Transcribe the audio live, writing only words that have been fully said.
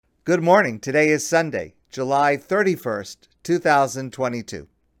Good morning. Today is Sunday, July 31st, 2022.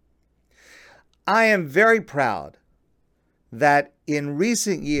 I am very proud that in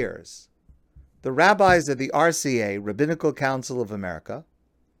recent years, the rabbis of the RCA, Rabbinical Council of America,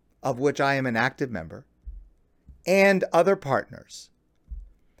 of which I am an active member, and other partners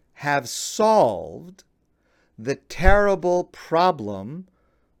have solved the terrible problem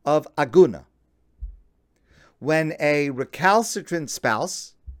of aguna. When a recalcitrant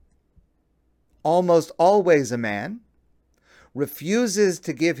spouse, almost always a man, refuses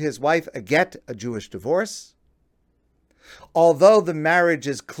to give his wife a get, a Jewish divorce, although the marriage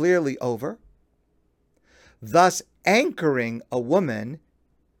is clearly over, thus anchoring a woman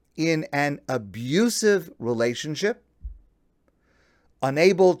in an abusive relationship,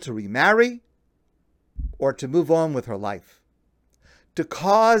 unable to remarry or to move on with her life. To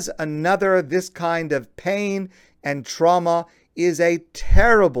cause another this kind of pain and trauma is a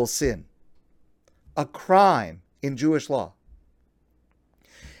terrible sin, a crime in Jewish law.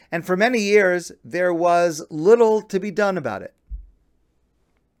 And for many years, there was little to be done about it.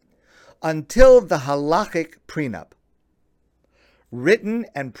 Until the halachic prenup, written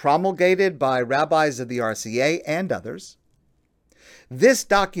and promulgated by rabbis of the RCA and others, this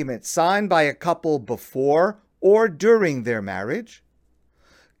document signed by a couple before or during their marriage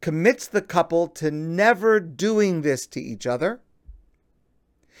commits the couple to never doing this to each other,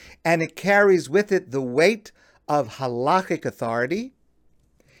 and it carries with it the weight of halachic authority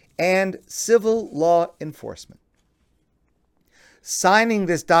and civil law enforcement. Signing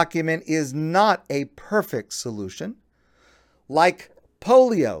this document is not a perfect solution, like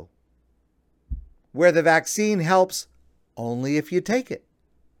polio, where the vaccine helps only if you take it.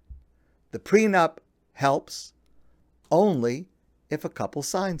 The prenup helps only if a couple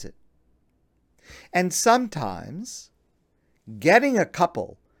signs it. And sometimes getting a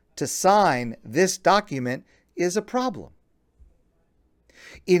couple to sign this document is a problem.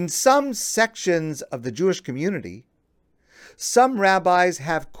 In some sections of the Jewish community, some rabbis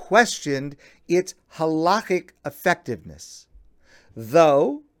have questioned its halachic effectiveness,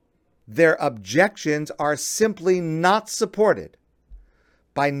 though their objections are simply not supported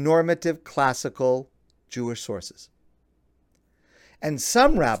by normative classical Jewish sources. And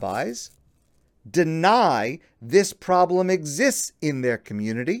some rabbis deny this problem exists in their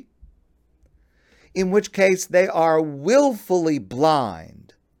community, in which case they are willfully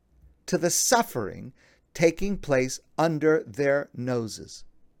blind to the suffering taking place under their noses.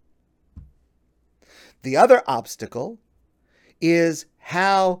 The other obstacle is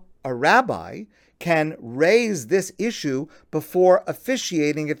how a rabbi can raise this issue before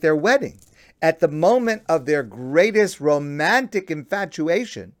officiating at their wedding, at the moment of their greatest romantic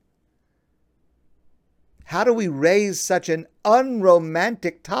infatuation. How do we raise such an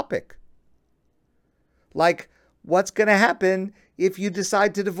unromantic topic? Like, what's going to happen if you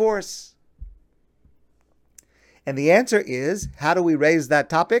decide to divorce? And the answer is, how do we raise that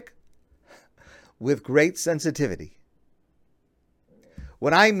topic? With great sensitivity.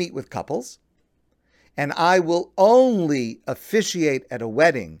 When I meet with couples, and I will only officiate at a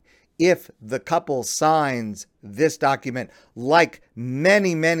wedding if the couple signs this document, like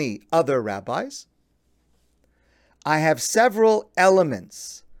many, many other rabbis, I have several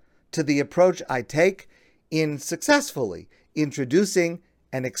elements to the approach I take in successfully introducing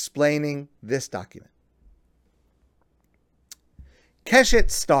and explaining this document.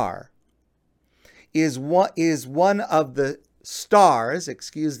 Keshet star is one of the stars,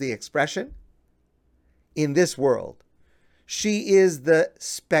 excuse the expression, in this world. She is the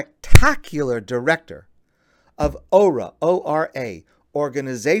spectacular director of ORA, O-R-A,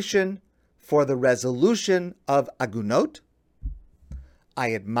 Organization for the Resolution of Agunot.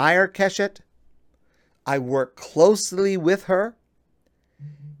 I admire Keshet. I work closely with her,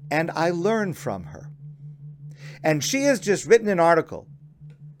 and I learn from her. And she has just written an article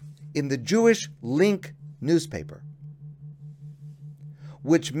in the Jewish Link newspaper,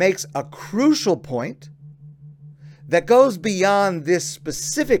 which makes a crucial point that goes beyond this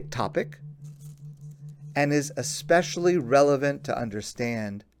specific topic and is especially relevant to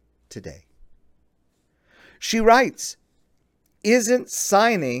understand today. She writes, "Isn't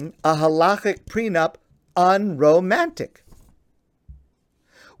signing a halachic prenup unromantic?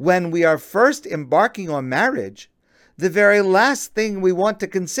 When we are first embarking on marriage, the very last thing we want to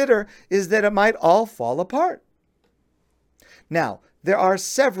consider is that it might all fall apart." Now, there are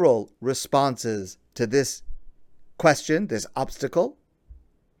several responses to this question, this obstacle,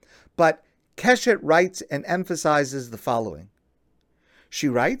 but Keshet writes and emphasizes the following. She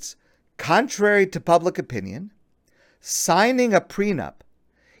writes, contrary to public opinion, signing a prenup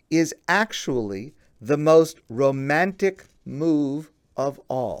is actually the most romantic move of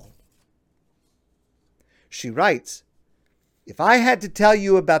all. She writes, "If I had to tell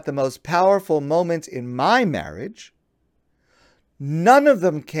you about the most powerful moments in my marriage, none of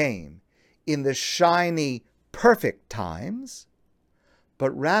them came in the shiny, perfect times,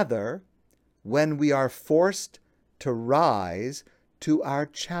 but rather when we are forced to rise to our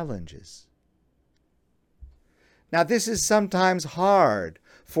challenges." Now, this is sometimes hard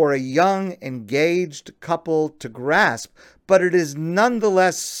for a young, engaged couple to grasp, but it is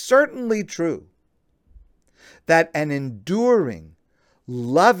nonetheless certainly true that an enduring,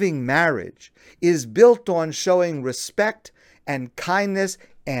 loving marriage is built on showing respect and kindness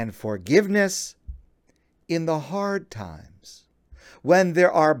and forgiveness in the hard times, when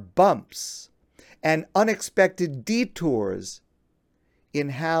there are bumps and unexpected detours in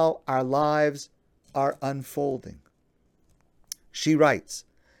how our lives are unfolding. She writes,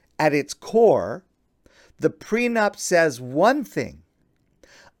 "At its core, the prenup says one thing: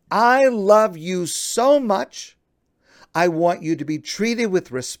 I love you so much, I want you to be treated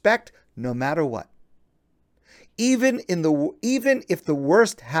with respect no matter what. Even if the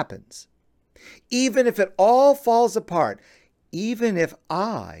worst happens, even if it all falls apart, even if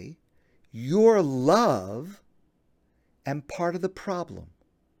I, your love, am part of the problem."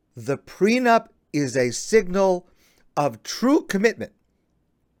 The prenup is a signal of true commitment,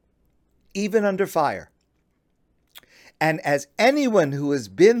 even under fire. And as anyone who has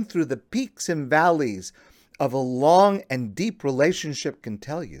been through the peaks and valleys of a long and deep relationship can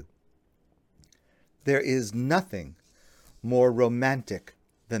tell you, there is nothing more romantic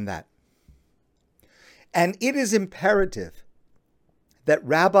than that. And it is imperative that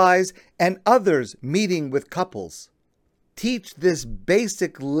rabbis and others meeting with couples teach this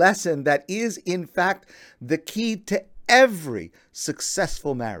basic lesson that is, in fact, the key to every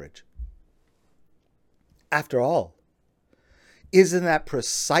successful marriage. After all, isn't that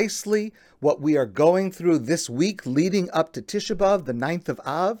precisely what we are going through this week leading up to Tisha B'Av, the 9th of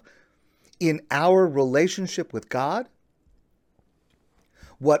Av, in our relationship with God?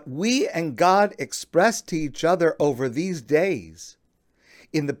 What we and God express to each other over these days,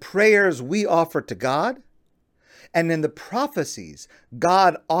 in the prayers we offer to God, and in the prophecies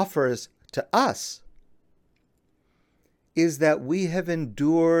God offers to us, is that we have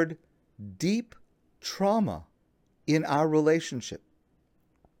endured deep trauma in our relationship,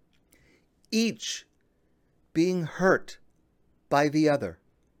 each being hurt by the other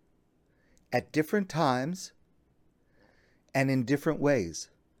at different times and in different ways.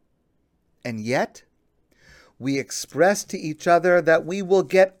 And yet, we express to each other that we will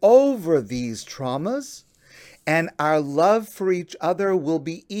get over these traumas, and our love for each other will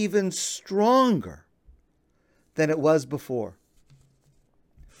be even stronger than it was before.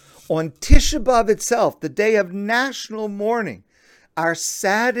 On Tisha B'Av itself, the day of national mourning, our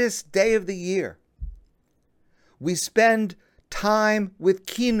saddest day of the year, we spend time with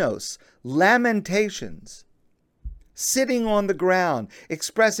kinos, lamentations, sitting on the ground,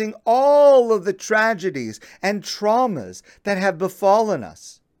 expressing all of the tragedies and traumas that have befallen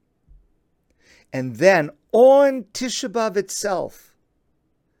us. And then on Tisha B'Av itself,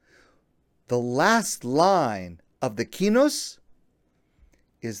 the last line of the kinos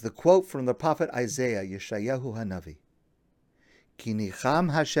is the quote from the prophet Isaiah, Yeshayahu Hanavi, Ki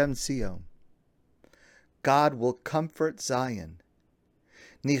nicham Hashem Sion. God will comfort Zion.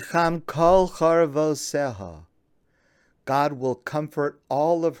 Nicham kol charavoseha. God will comfort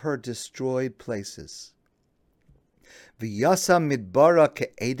all of her destroyed places. V'yasa midbara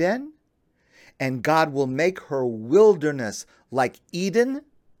ke'eden. And God will make her wilderness like Eden,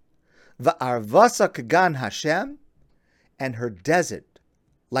 v'arvasa kagan Hashem, and her desert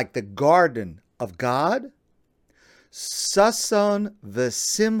like the garden of God. Sason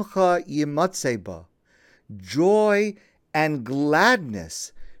v'simcha yimatzeba, joy and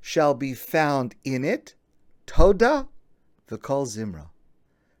gladness shall be found in it. Toda v'kol zimra,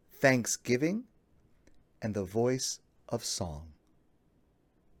 thanksgiving and the voice of song.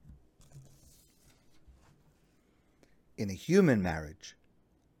 In a human marriage,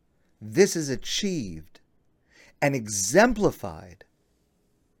 this is achieved and exemplified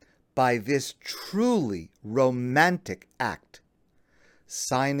by this truly romantic act,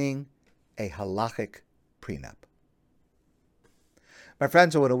 signing a halachic prenup. My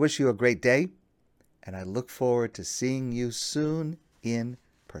friends, I want to wish you a great day, and I look forward to seeing you soon in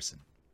person.